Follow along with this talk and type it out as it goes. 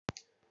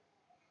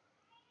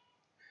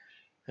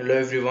Hello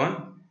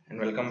everyone and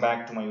welcome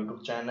back to my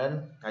YouTube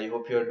channel. I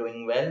hope you are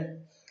doing well.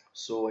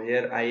 So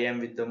here I am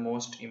with the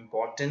most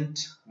important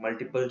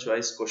multiple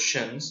choice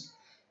questions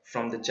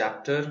from the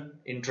chapter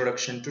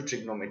Introduction to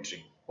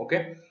Trigonometry.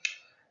 Okay,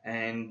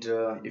 and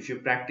if you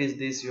practice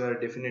this you are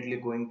definitely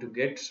going to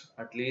get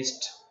at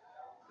least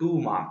 2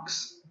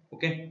 marks,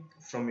 okay,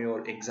 from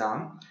your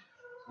exam,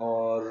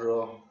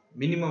 or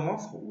minimum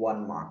of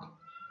 1 mark.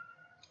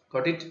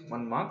 Got it?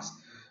 1 marks.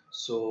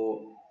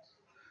 So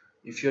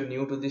if you're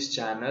new to this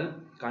channel,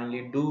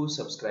 kindly do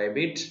subscribe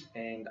it,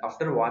 and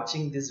after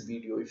watching this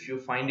video, if you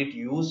find it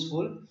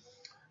useful,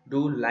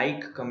 do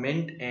like,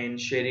 comment and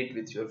share it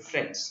with your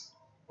friends.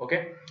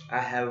 Okay, I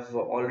have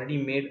already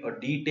made a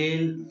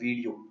detailed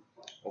video,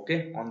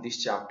 okay, on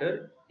this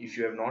chapter. If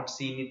you have not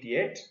seen it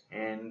yet,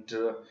 and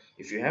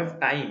if you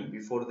have time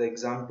before the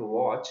exam to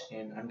watch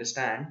and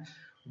understand,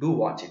 do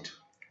watch it.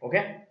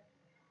 Okay,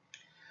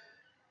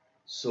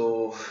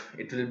 so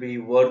it will be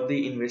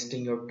worthy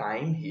investing your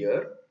time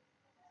here.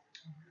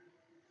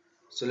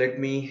 So let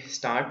me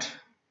start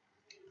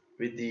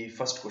with the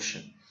first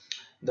question.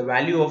 The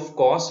value of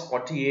cos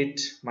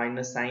 48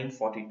 minus sine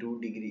 42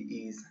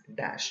 degree is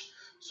dash.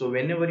 So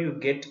whenever you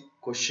get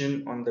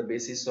question on the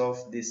basis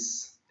of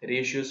this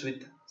ratios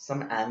with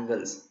some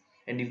angles,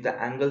 and if the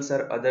angles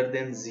are other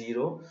than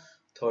 0,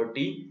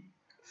 30,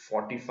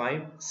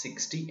 45,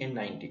 60 and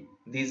 90,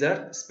 these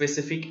are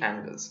specific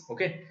angles,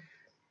 okay,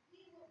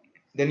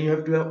 then you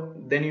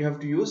have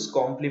to use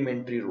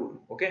complementary rule.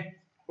 Okay,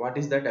 what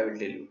is that? I will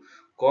tell you.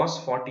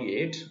 Cos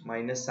 48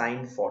 minus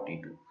sine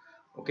 42.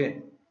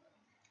 Okay,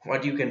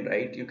 what you can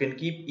write, you can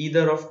keep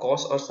either of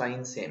cos or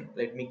sine same.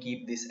 Let me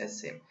keep this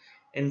as same.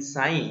 And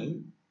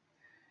sine,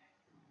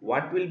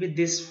 what will be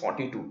this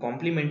 42?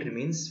 Complementary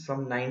means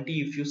from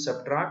 90 if you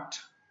subtract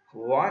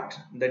what,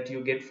 that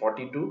you get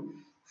 42,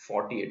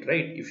 48,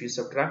 right? If you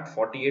subtract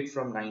 48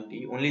 from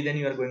 90, only then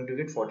you are going to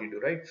get 42,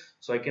 right?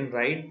 So I can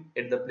write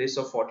at the place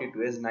of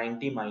 42 as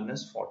 90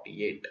 minus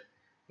 48.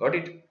 Got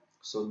it?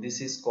 So this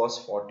is cos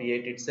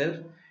 48 itself,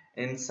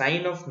 and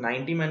sine of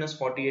 90 minus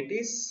 48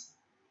 is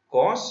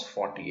cos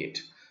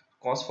 48.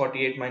 Cos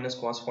 48 minus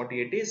cos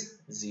 48 is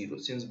 0.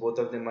 Since both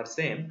of them are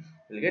same,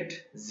 we'll get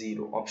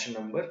 0. Option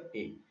number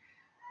A.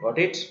 Got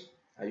it?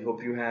 I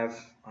hope you have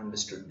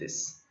understood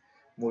this.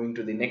 Moving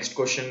to the next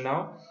question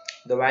now.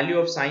 The value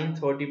of sine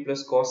 30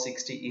 plus cos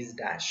 60 is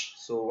dash.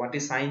 So what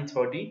is sine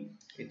 30?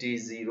 It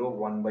is 0,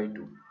 1 by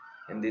 2.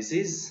 And this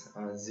is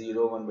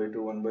 0, 1 by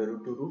 2, 1 by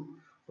root 2,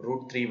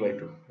 root 3 by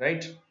 2,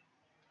 right?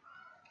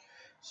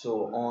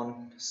 So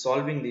on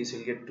solving this,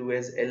 you'll get 2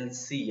 as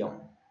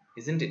LCM,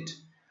 isn't it?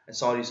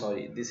 Sorry,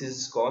 this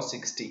is cos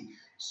 60.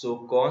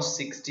 So cos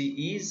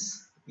 60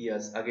 is,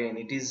 yes, again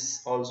it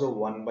is also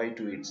 1 by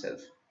 2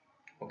 itself.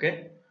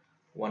 Okay,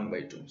 1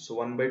 by 2. So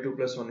 1 by 2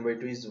 plus 1 by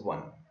 2 is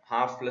 1.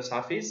 Half plus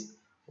half is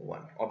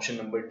 1. Option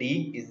number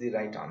D is the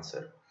right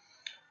answer.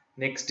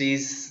 Next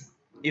is,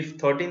 if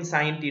 13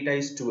 sine theta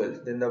is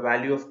 12, then the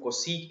value of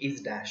cosec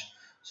is dash.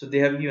 So they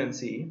have given,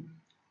 see,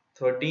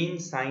 13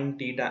 sine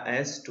theta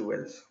as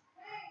 12.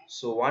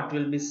 So what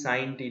will be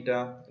sine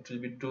theta? It will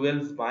be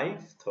 12 by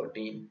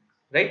 13,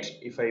 right?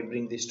 If I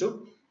bring this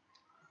to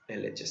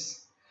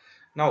LHS.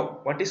 Now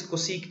what is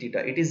cosec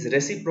theta? It is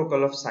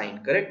reciprocal of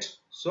sine, correct?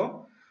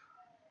 So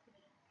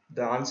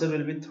the answer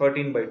will be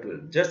 13 by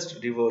 12.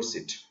 Just reverse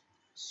it.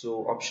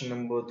 So option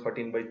number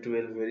 13 by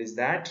 12, where is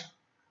that?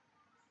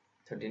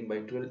 13 by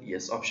 12,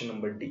 yes, option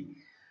number D.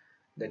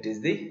 That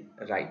is the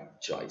right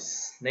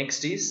choice.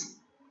 Next is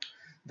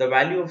the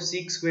value of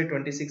sec square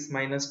 26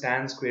 minus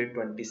tan square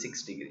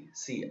 26 degree.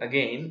 See,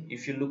 again,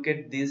 if you look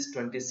at this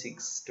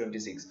 26,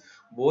 26,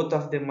 both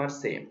of them are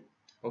same.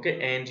 Okay,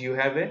 and you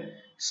have a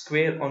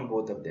square on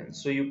both of them.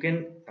 So you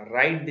can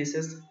write this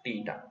as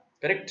theta.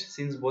 Correct?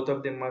 Since both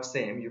of them are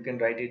same, you can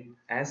write it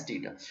as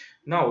theta.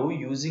 Now,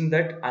 using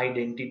that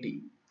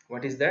identity,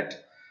 what is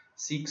that?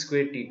 Sec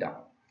square theta.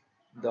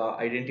 The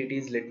identity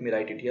is, let me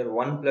write it here,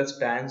 1 plus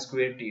tan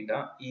square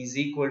theta is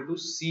equal to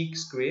sec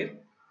square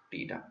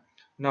theta.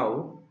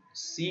 Now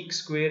sec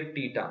square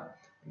theta,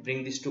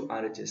 bring this to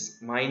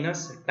RHS,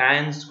 minus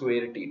tan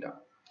square theta.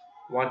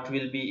 What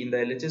will be in the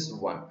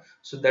LHS? 1.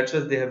 So that's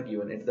what they have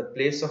given. At the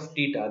place of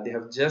theta, they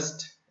have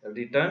just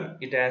written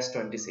it as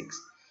 26.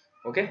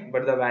 Okay,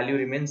 but the value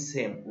remains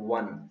same,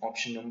 1.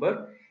 Option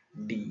number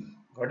D.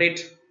 Got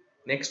it?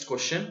 Next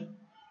question.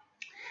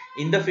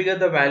 In the figure,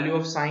 the value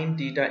of sine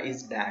theta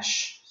is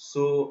dash.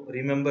 So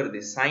remember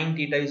this, sine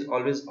theta is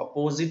always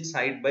opposite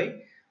side by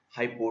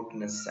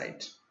hypotenuse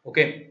side.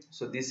 Okay,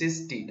 so this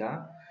is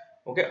theta.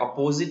 Okay,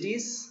 opposite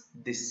is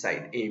this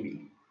side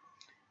AB,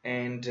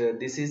 and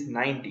this is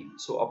 90.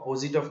 So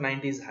opposite of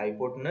 90 is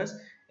hypotenuse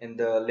and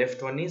the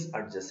left one is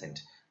adjacent.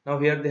 Now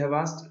here they have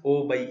asked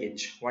O by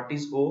H. What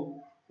is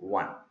O?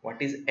 1.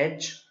 What is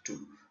H? 2.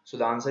 So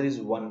the answer is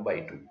 1 by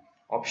 2.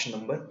 Option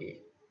number A.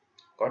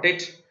 Got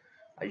it?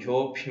 I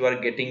hope you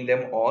are getting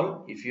them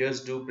all. If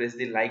yes, do press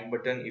the like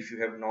button if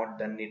you have not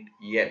done it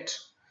yet.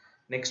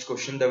 Next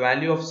question. The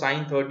value of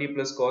sine 30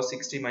 plus cos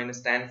 60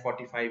 minus tan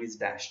 45 is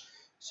dash.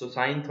 So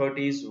sine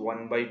 30 is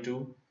 1 by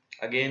 2.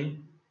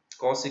 Again,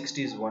 Cos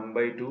 60 is 1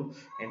 by 2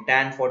 and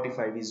tan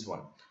 45 is 1.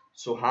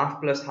 So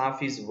half plus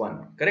half is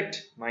 1,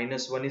 correct?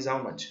 Minus 1 is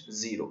how much?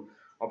 0.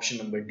 Option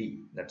number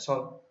D. That's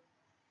all.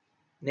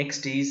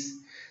 Next is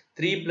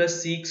 3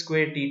 plus sec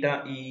square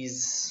theta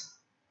is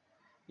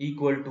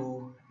equal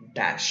to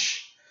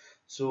dash.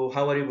 So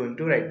how are you going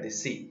to write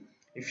this? See,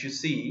 if you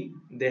see,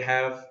 they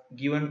have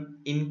given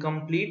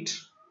incomplete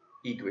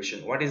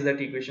equation. What is that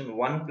equation?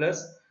 1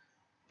 plus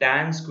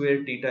tan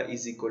square theta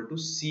is equal to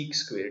sec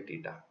square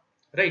theta,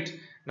 right?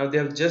 Now they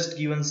have just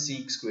given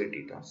sec square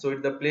theta, so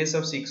at the place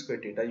of sec square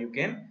theta you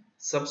can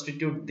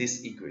substitute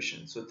this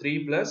equation. So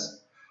 3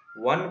 plus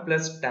 1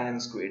 plus tan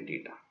square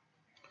theta.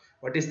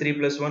 What is 3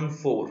 plus 1?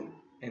 4.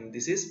 And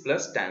this is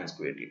plus tan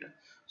square theta.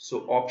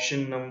 So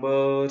option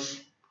number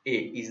A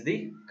is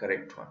the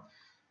correct one.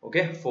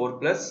 Okay, 4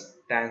 plus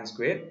tan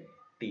square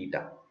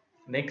theta.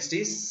 Next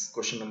is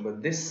question number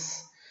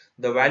this.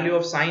 The value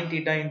of sine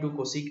theta into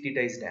cosec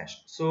theta is dash.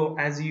 So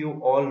as you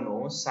all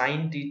know,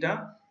 sine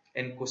theta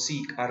and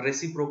cosec are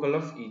reciprocal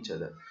of each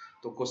other.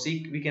 So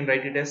cosec we can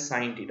write it as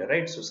sine theta,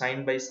 right? So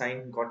sine by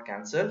sine got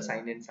cancelled,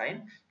 sine and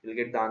sine, you'll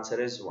get the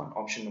answer as 1.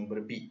 Option number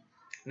B.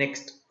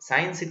 Next,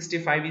 sine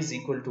 65 is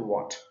equal to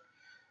what?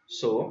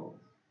 So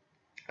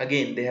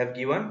again they have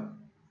given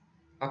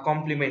a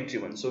complementary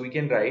one, so we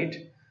can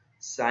write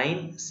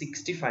sine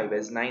 65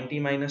 as 90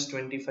 minus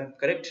 25,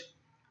 correct?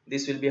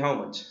 This will be how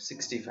much?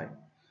 65.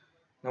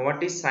 Now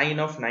what is sine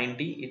of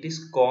 90? It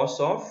is cos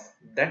of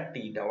that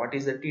theta. What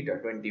is the theta?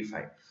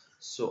 25.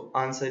 So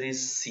answer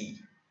is C.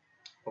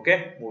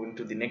 Okay, moving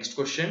to the next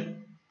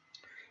question.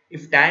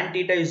 If tan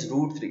theta is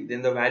root 3,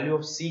 then the value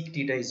of sec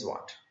theta is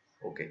what?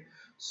 Okay,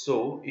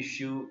 so if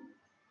you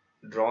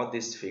draw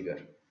this figure,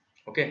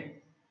 okay,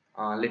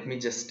 let me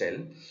just tell,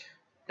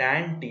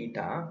 tan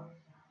theta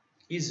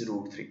is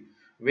root 3.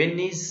 When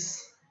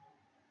is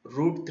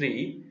root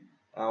 3,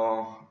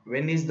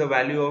 when is the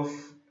value of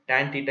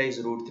tan theta is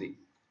root 3?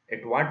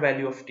 At what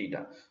value of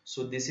theta?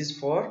 So this is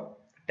for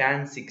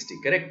tan 60,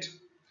 correct?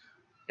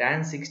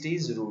 Tan 60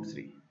 is root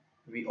 3.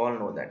 We all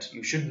know that.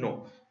 You should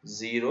know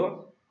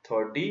 0,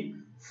 30,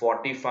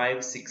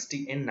 45,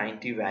 60 and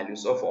 90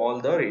 values of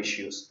all the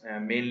ratios,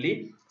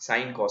 mainly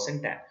sine, cos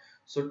and tan.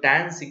 So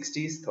tan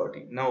 60 is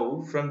 30.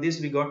 Now from this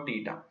we got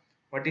theta.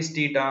 What is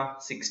theta?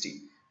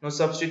 60. Now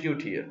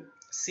substitute here.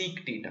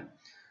 Sec theta.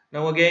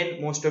 Now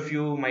again, most of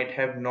you might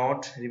have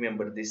not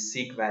remembered this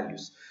sec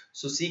values.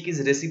 So sec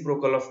is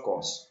reciprocal of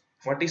cos.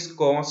 What is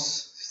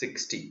cos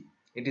 60?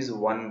 It is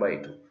 1 by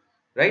 2.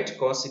 Right?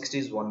 Cos 60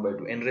 is 1 by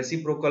 2. And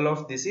reciprocal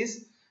of this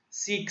is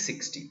sec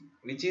 60,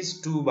 which is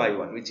 2 by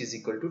 1, which is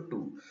equal to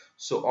 2.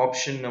 So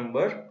option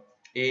number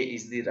A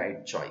is the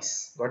right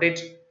choice. Got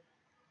it?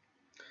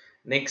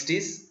 Next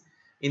is,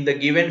 in the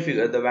given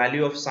figure, the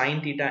value of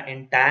sine theta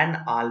and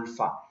tan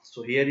alpha.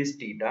 So here is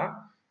theta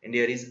and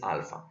here is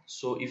alpha.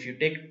 So if you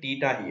take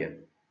theta here,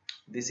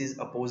 this is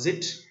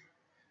opposite,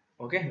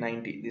 okay,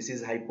 90. This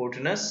is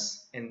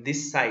hypotenuse and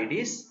this side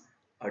is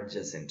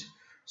adjacent.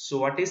 So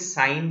what is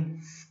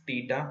sine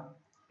theta?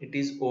 It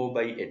is O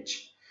by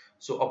H.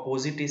 So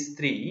opposite is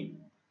 3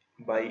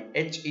 by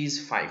H is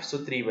 5. So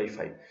 3 by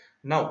 5.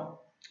 Now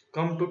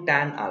come to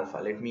tan alpha.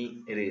 Let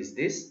me erase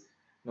this.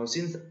 Now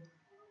since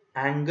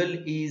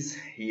angle is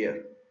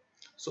here,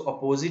 so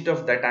opposite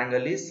of that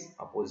angle is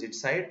opposite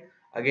side.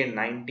 Again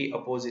 90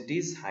 opposite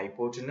is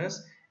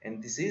hypotenuse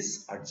and this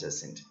is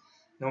adjacent.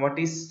 Now what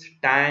is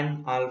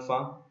tan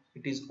alpha?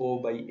 It is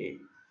O by A.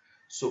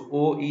 So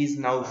O is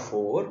now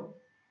 4,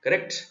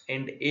 correct,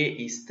 and A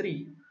is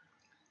 3.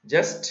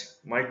 Just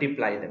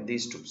multiply them,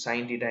 these two,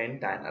 sine theta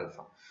and tan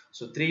alpha.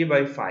 So 3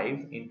 by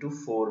 5 into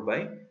 4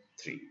 by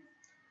 3.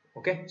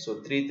 Okay, so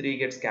 3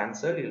 gets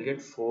cancelled, you'll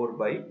get 4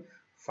 by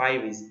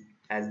 5 is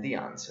as the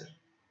answer.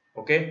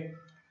 Okay,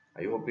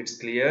 I hope it's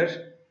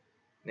clear.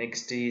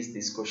 Next is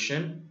this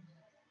question.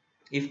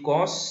 If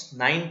cos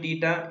 9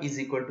 theta is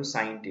equal to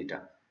sine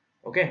theta,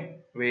 okay,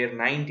 where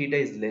 9 theta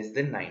is less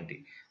than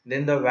 90,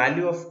 then the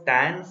value of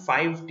tan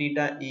 5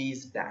 theta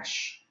is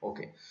dash.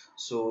 Okay,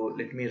 so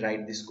let me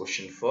write this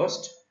question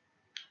first.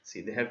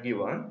 See, they have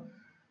given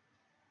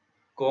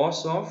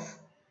cos of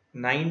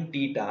 9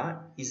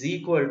 theta is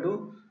equal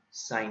to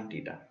sine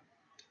theta.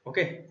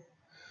 Okay,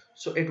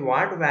 so at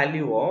what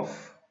value of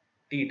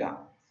theta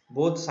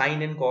both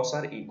sine and cos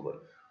are equal?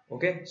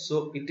 Okay,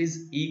 so it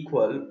is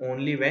equal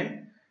only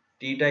when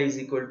theta is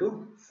equal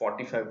to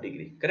 45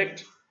 degree,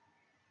 correct?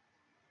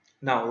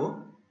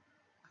 Now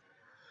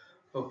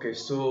okay,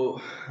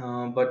 so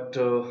but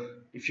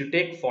if you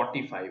take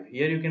 45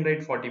 here, you can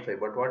write 45,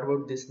 but what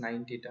about this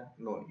 9 theta?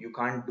 No, you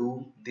can't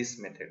do this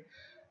method,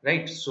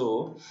 right?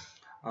 So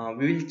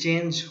we will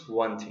change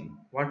one thing.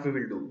 What we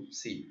will do,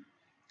 see,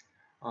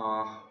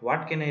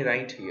 what can I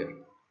write here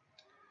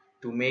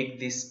to make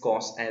this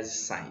cos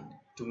as sine?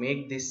 To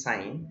make this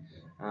sine,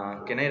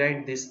 can I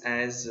write this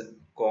as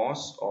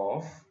cos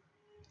of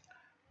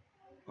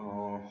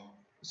uh,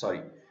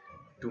 sorry,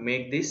 to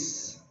make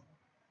this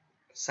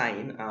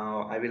sine,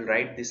 I will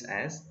write this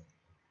as,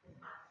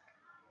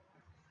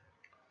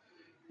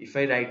 if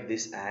I write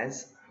this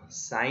as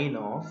sine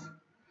of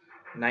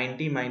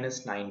 90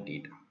 minus 9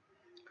 theta.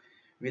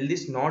 Will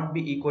this not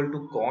be equal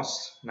to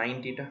cos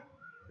 9 theta,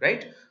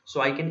 right?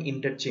 So I can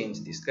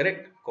interchange this,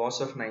 correct?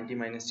 Cos of 90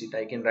 minus theta,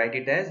 I can write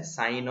it as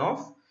sine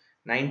of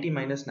 90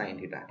 minus 9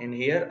 theta, and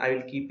here I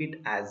will keep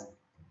it as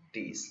it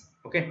is.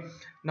 Okay,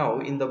 now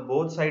in the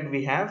both side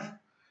we have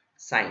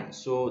sine,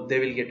 so they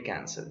will get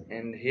cancelled,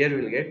 and here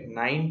we will get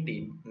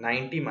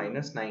 90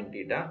 minus 9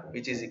 theta,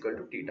 which is equal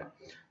to theta.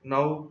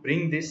 Now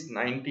bring this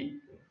 9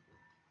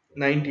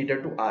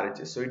 theta to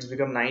RHS, so it's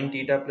become 9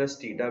 theta plus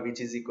theta,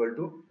 which is equal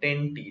to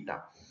 10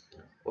 theta.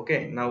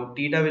 Okay, now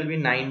theta will be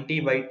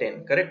 90 by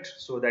 10, correct?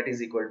 So that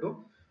is equal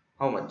to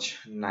how much?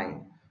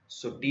 9.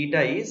 So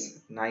theta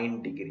is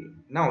 9 degree.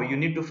 Now you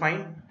need to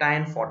find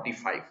tan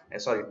 45,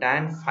 sorry,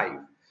 tan 5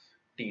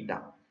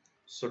 theta.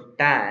 So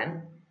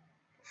tan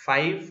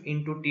 5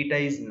 into theta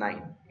is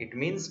 9. It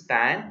means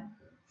tan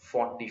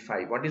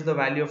 45. What is the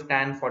value of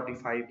tan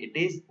 45? It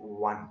is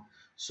 1.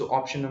 So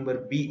option number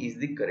B is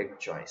the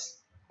correct choice.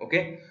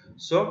 Okay,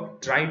 so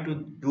try to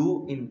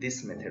do in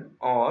this method,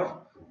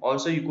 or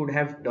also you could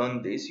have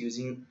done this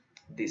using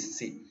this.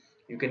 See,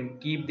 you can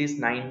keep this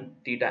 9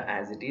 theta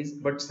as it is,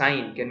 but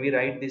sine, can we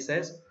write this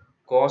as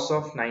cos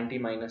of 90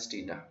 minus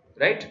theta,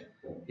 right?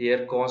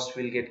 Here cos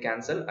will get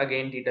cancelled,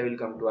 again theta will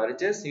come to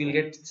RHS, you will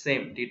get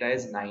same theta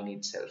is 9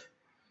 itself.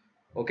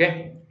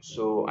 Okay,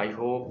 so I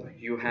hope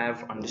you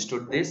have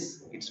understood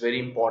this. It's very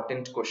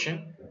important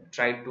question,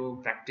 try to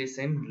practice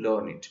and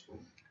learn it.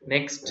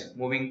 Next,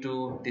 moving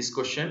to this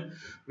question,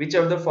 which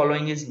of the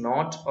following is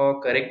not a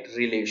correct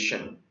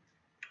relation?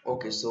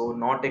 Okay, so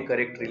not a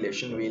correct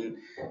relation, we'll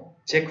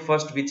check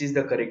first which is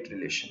the correct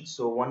relation.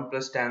 So 1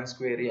 plus tan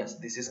square, yes,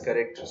 this is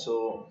correct.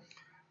 So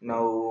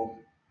now,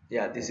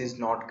 yeah, this is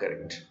not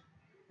correct.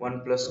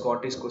 1 plus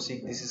cot is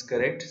cosec, this is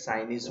correct.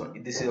 Sine is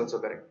 1, this is also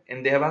correct,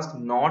 and they have asked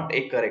not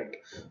a correct,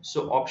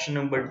 so option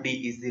number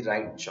D is the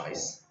right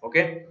choice.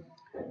 Okay,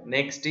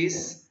 next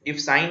is,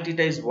 if sine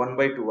theta is 1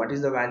 by 2, what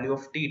is the value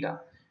of theta?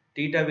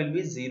 Theta will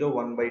be 0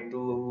 1 by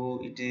 2,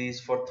 it is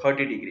for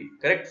 30 degree,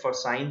 correct? For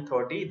sine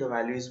 30 the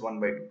value is 1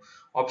 by 2,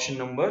 option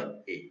number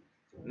A.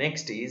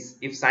 Next is,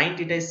 if sine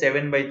theta is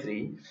 7 by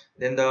 3,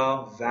 then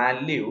the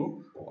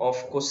value of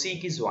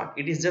cosec is what?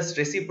 It is just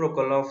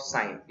reciprocal of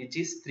sine, which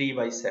is 3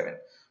 by 7,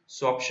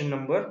 so option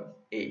number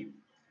A.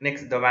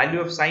 Next, the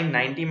value of sine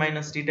 90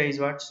 minus theta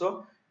is what?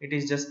 So it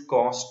is just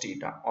cos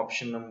theta,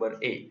 option number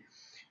A.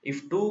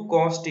 If 2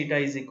 cos theta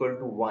is equal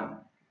to 1,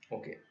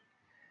 okay,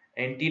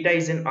 and theta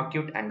is an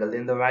acute angle,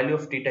 then the value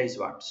of theta is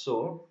what?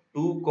 So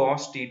 2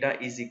 cos theta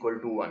is equal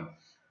to 1.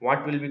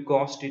 What will be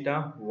cos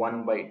theta?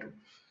 1 by 2,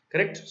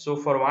 correct? So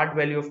for what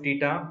value of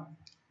theta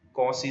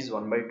cos is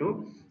 1 by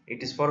 2?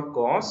 It is for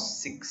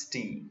cos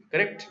 60,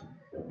 correct?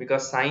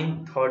 Because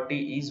sine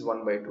 30 is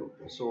 1 by 2,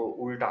 so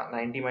ulta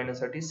 90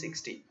 minus 30 is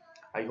 60.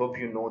 I hope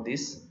you know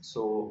this.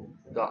 So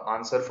the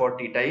answer for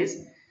theta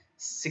is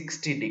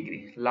 60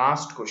 degree.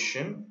 Last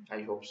question,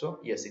 I hope so.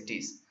 Yes, it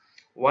is.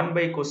 1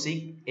 by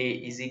cosec A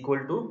is equal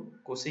to,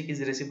 cosec is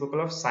reciprocal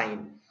of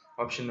sine,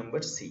 option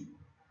number C.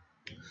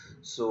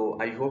 So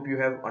I hope you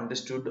have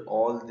understood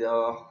all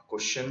the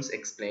questions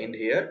explained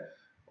here.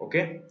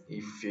 Okay,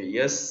 if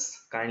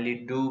yes,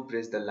 kindly do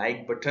press the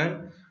like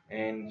button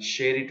and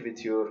share it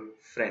with your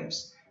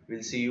friends.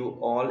 We'll see you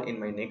all in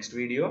my next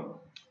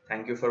video.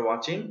 Thank you for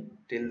watching.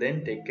 Till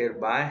then, take care,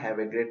 bye, have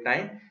a great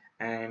time,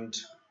 and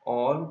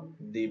all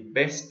the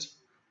best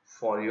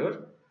for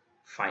your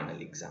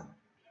final exam.